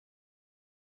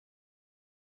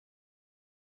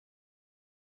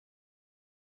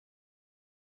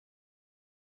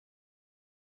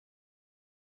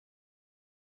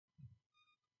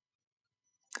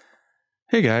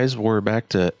Hey guys, we're back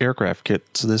to aircraft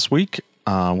kits this week.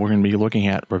 We're going to be looking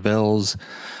at Revell's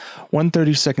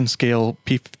 1/32 scale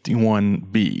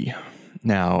P-51B.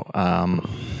 Now,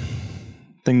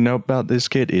 thing to note about this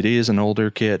kit, it is an older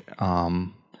kit.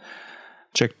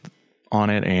 Checked on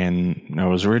it, and it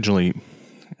was originally,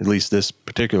 at least this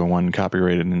particular one,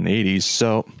 copyrighted in the 80s.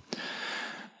 So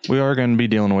we are going to be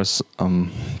dealing with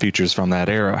some features from that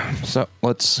era. So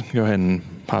let's go ahead and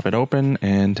pop it open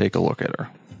and take a look at her.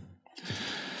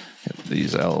 Get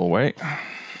these out of the way.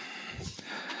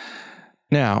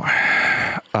 Now,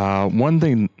 one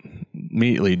thing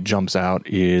immediately jumps out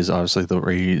is obviously the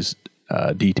raised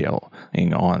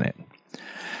detailing on it.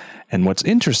 And what's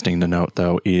interesting to note,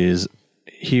 though, is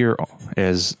here,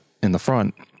 as in the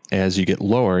front, as you get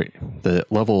lower, the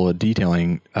level of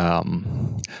detailing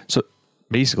so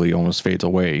basically almost fades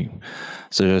away,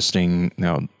 suggesting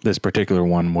this particular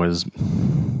one was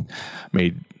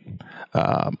made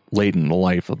late in the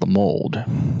life of the mold.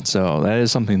 So that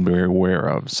is something to be aware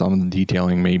of. Some of the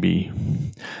detailing may be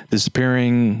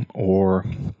disappearing or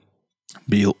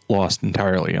be lost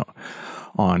entirely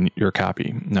on your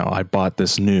copy. Now, I bought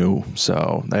this new,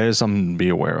 so that is something to be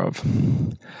aware of.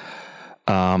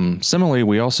 Similarly,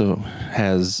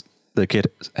 the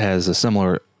kit has a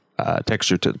similar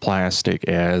texture to the plastic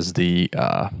as the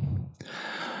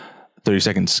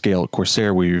 32nd scale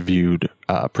Corsair we reviewed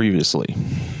previously.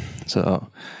 So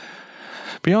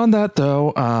beyond that,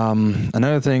 though,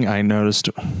 another thing I noticed,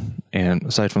 and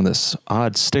aside from this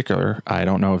odd sticker, I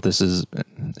don't know if this is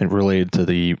related to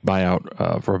the buyout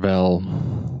of Revell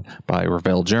by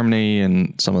Revell Germany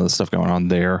and some of the stuff going on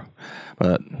there,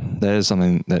 but that is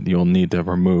something that you'll need to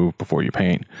remove before you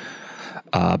paint.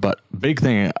 But big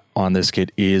thing on this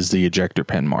kit is the ejector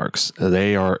pin marks.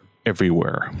 They are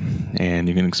everywhere, and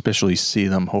you can especially see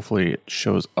them. Hopefully it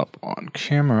shows up on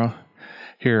camera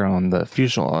here on the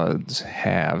fuselage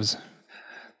halves.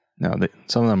 Now,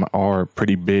 some of them are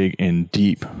pretty big and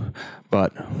deep,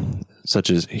 but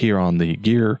such as here on the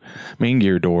main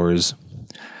gear doors,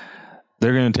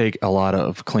 they're going to take a lot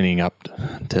of cleaning up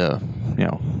to,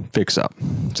 fix up.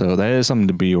 So that is something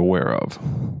to be aware of.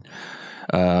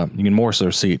 You can more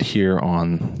so see it here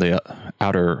on the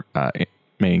outer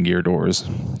main gear doors,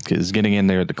 because getting in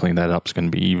there to clean that up is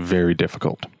going to be very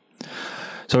difficult.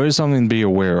 So it is something to be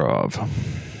aware of.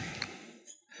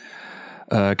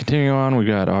 Continuing on, we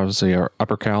got obviously our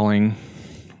upper cowling,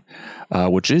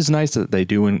 which is nice that they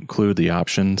do include the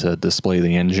option to display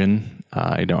the engine.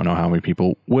 I don't know how many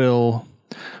people will.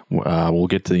 We'll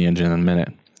get to the engine in a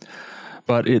minute.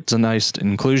 But it's a nice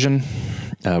inclusion.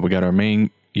 We got our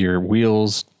main gear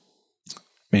wheels,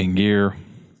 main gear,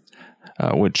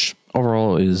 which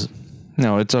overall is,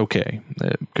 it's okay.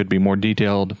 It could be more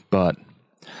detailed, but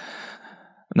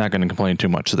not going to complain too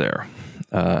much there.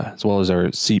 As well as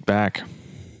our seat back.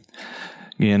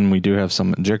 Again, we do have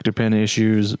some ejector pin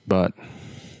issues, but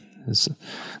it's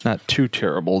not too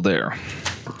terrible there.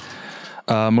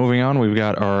 Moving on, we've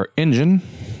got our engine,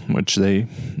 which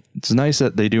it's nice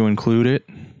that they do include it.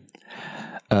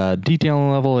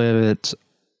 Detailing level of it's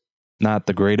not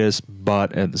the greatest,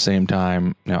 but at the same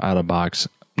time, out of box,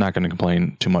 not going to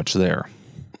complain too much there.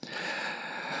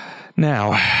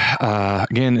 Now,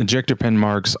 again, ejector pin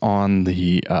marks on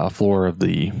the floor of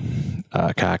the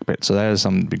cockpit. So that is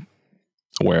something to be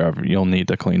aware of. You'll need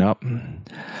to clean up.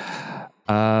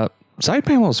 Side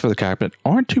panels for the cockpit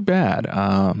aren't too bad.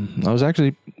 I was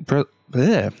actually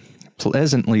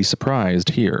pleasantly surprised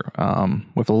here.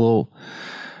 With a little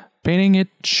painting, it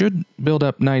should build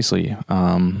up nicely.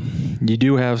 You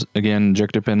do have, again,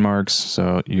 ejector pin marks,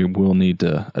 so you will need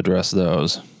to address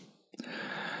those.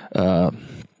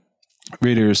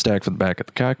 Radiator stack for the back of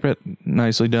the cockpit,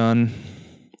 nicely done.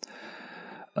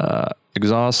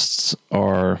 Exhausts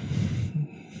are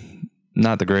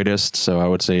not the greatest, so I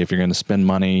would say if you're going to spend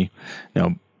money,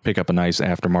 pick up a nice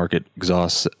aftermarket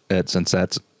exhaust set, since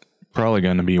that's probably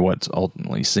going to be what's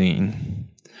ultimately seen.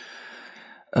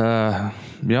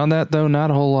 Beyond that, though, not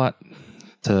a whole lot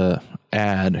to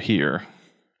add here.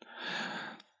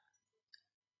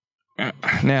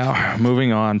 Now,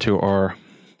 moving on to our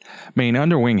main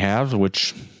underwing halves,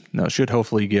 which should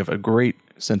hopefully give a great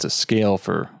sense of scale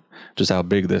for just how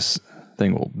big this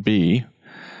thing will be,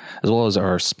 as well as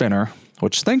our spinner,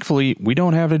 which thankfully we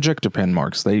don't have ejector pin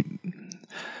marks. They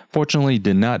fortunately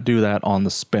did not do that on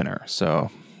the spinner, so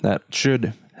that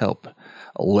should help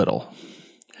a little.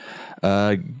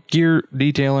 Gear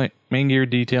detailing, main gear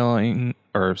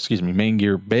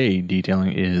bay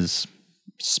detailing is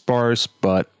sparse,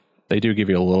 but they do give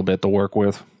you a little bit to work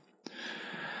with.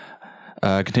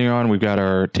 Continuing on, we've got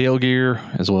our tail gear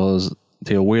as well as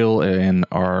tail wheel and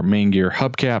our main gear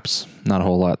hubcaps. Not a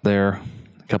whole lot there.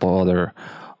 couple other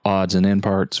odds and end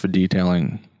parts for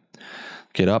detailing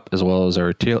kit up, as well as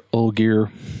our tail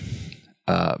gear,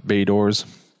 bay doors.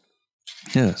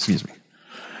 Yeah, excuse me.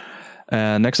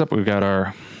 Next up, we've got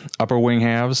our upper wing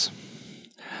halves.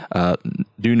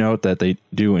 Do note that they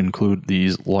do include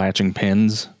these latching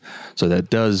pins, so that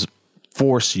does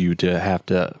force you to have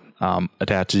to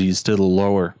attach these to the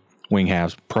lower wing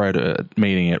halves prior to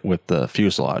mating it with the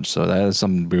fuselage. So that is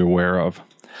something to be aware of.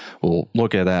 We'll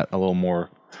look at that a little more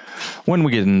when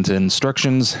we get into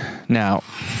instructions. Now,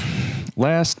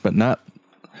 last but not,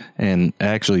 and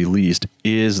actually least,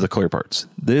 is the clear parts.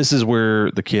 This is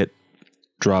where the kit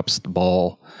drops the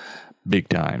ball big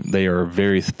time. They are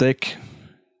very thick,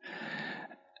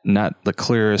 not the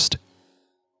clearest,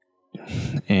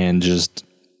 and just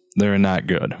they're not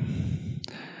good.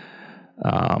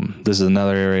 This is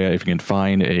another area, if you can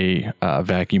find a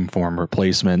vacuum form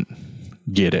replacement,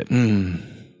 get it.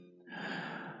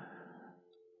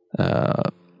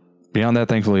 Beyond that,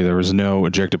 thankfully, there was no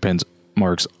ejector pins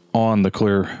marks on the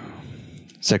clear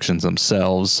sections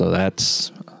themselves, so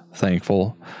that's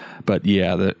thankful. But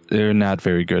yeah, they're not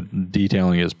very good.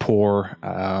 Detailing is poor.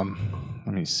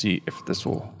 Let me see if this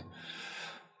will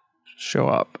show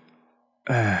up.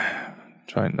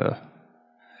 Trying to...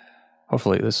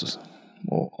 Hopefully this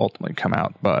will ultimately come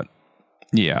out, but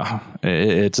yeah,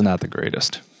 it's not the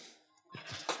greatest.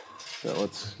 So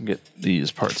let's get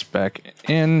these parts back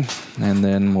in, and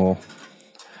then we'll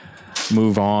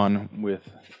move on with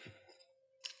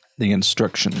the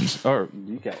instructions. Or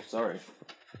decals, sorry.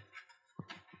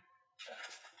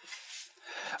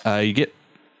 You get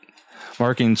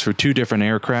markings for two different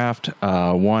aircraft.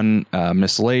 One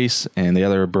Miss Lace and the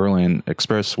other Berlin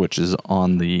Express, which is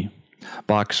on the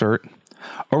box art.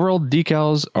 Overall,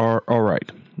 decals are all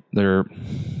right. They're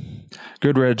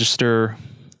good register,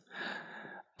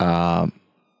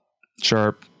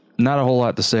 sharp. Not a whole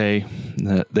lot to say.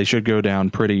 They should go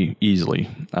down pretty easily,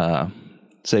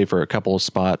 save for a couple of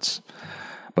spots,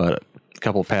 but a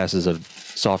couple of passes of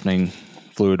softening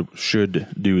fluid should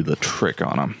do the trick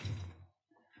on them.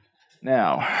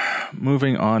 Now,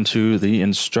 moving on to the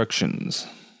instructions.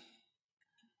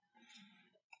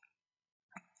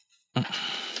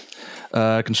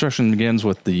 Construction begins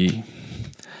with the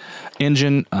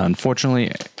engine.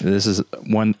 Unfortunately, this is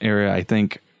one area I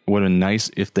think would have been nice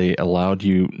if they allowed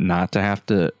you not to have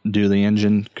to do the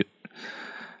engine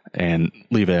and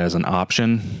leave it as an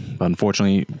option. But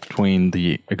unfortunately, between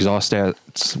the exhaust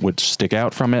stats which stick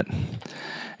out from it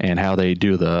and how they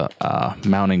do the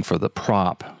mounting for the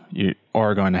prop, you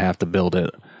are going to have to build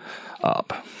it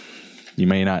up. You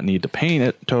may not need to paint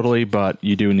it totally, but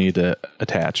you do need to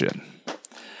attach it.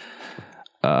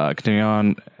 Continuing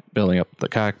on, building up the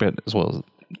cockpit as well as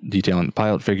detailing the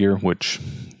pilot figure, which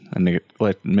I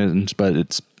neglect mentions, but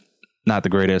it's not the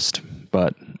greatest,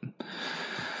 but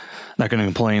not going to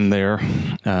complain there.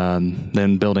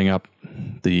 Then building up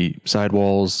the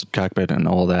sidewalls, cockpit, and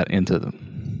all that into the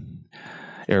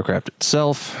aircraft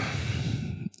itself,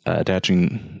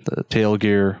 attaching the tail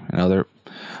gear and other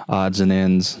odds and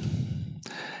ends.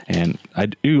 And I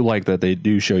do like that they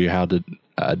do show you how to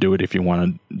do it if you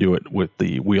want to do it with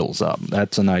the wheels up.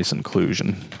 That's a nice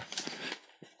inclusion.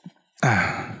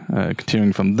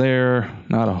 Continuing from there,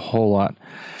 not a whole lot.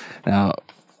 Now,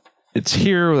 it's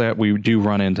here that we do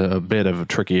run into a bit of a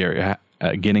tricky area.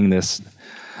 Getting this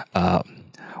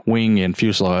wing and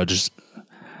fuselage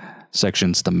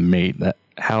sections to mate. That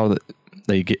how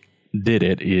they did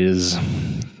it is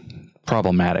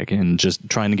problematic, and just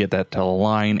trying to get that to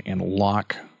align and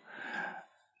lock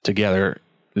together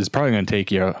is probably going to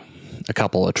take you a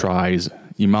couple of tries.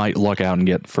 You might luck out and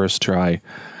get first try,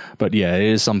 but yeah, it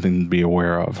is something to be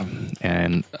aware of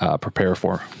and prepare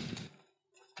for.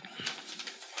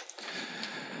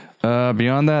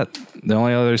 Beyond that, the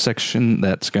only other section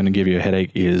that's going to give you a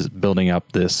headache is building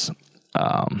up this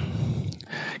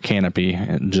canopy,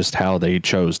 and just how they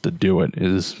chose to do it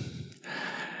is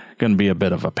going to be a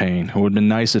bit of a pain. It would have been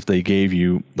nice if they gave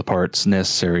you the parts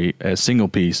necessary as single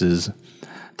pieces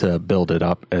to build it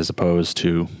up, as opposed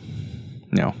to,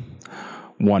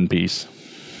 one piece.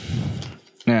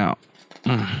 Now,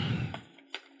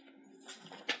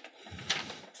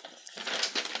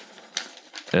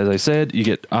 as I said, you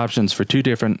get options for two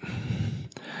different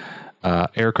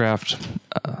aircraft,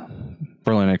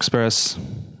 Berlin Express,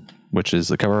 which is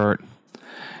the cover art,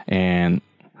 and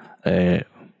a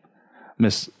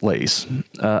Miss Lace.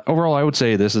 Overall, I would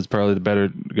say this is probably the better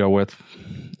to go with,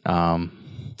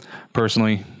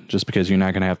 personally, just because you're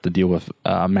not going to have to deal with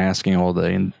masking all the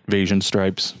invasion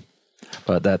stripes,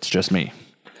 but that's just me.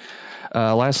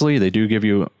 Lastly, they do give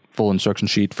you a full instruction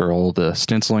sheet for all the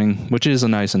stenciling, which is a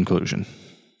nice inclusion.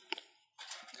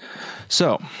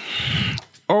 So,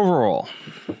 overall,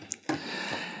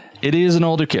 it is an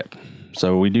older kit,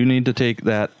 so we do need to take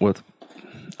that with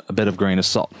a bit of grain of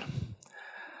salt.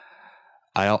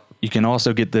 You can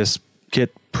also get this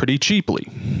kit pretty cheaply.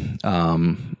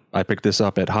 I picked this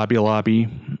up at Hobby Lobby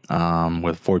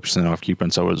with 40% off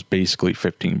coupon, so it was basically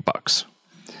 $15.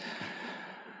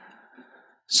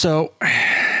 So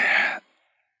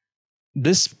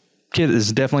this kit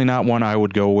is definitely not one I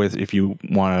would go with if you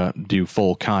want to do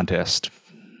full contest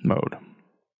mode.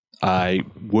 I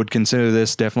would consider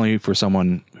this definitely for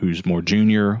someone who's more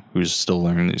junior, who's still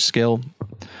learning the skill.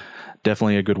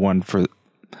 Definitely a good one for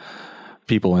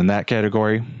people in that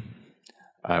category.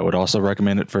 I would also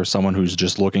recommend it for someone who's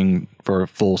just looking for a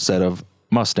full set of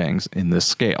Mustangs in this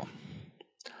scale.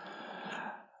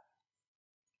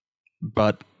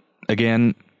 But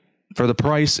again, for the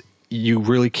price, you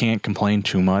really can't complain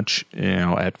too much. You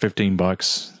know, at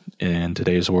 $15 in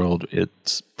today's world,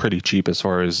 it's pretty cheap as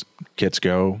far as kits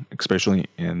go, especially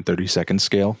in 30-second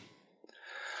scale.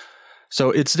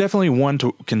 So it's definitely one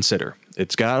to consider.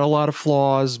 It's got a lot of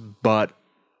flaws, but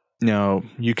you know,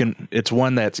 it's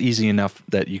one that's easy enough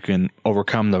that you can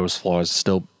overcome those flaws,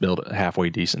 still build a halfway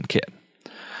decent kit.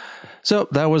 So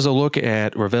that was a look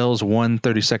at Revell's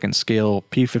 1/32 scale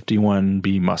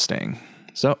P-51B Mustang.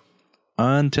 So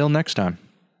until next time.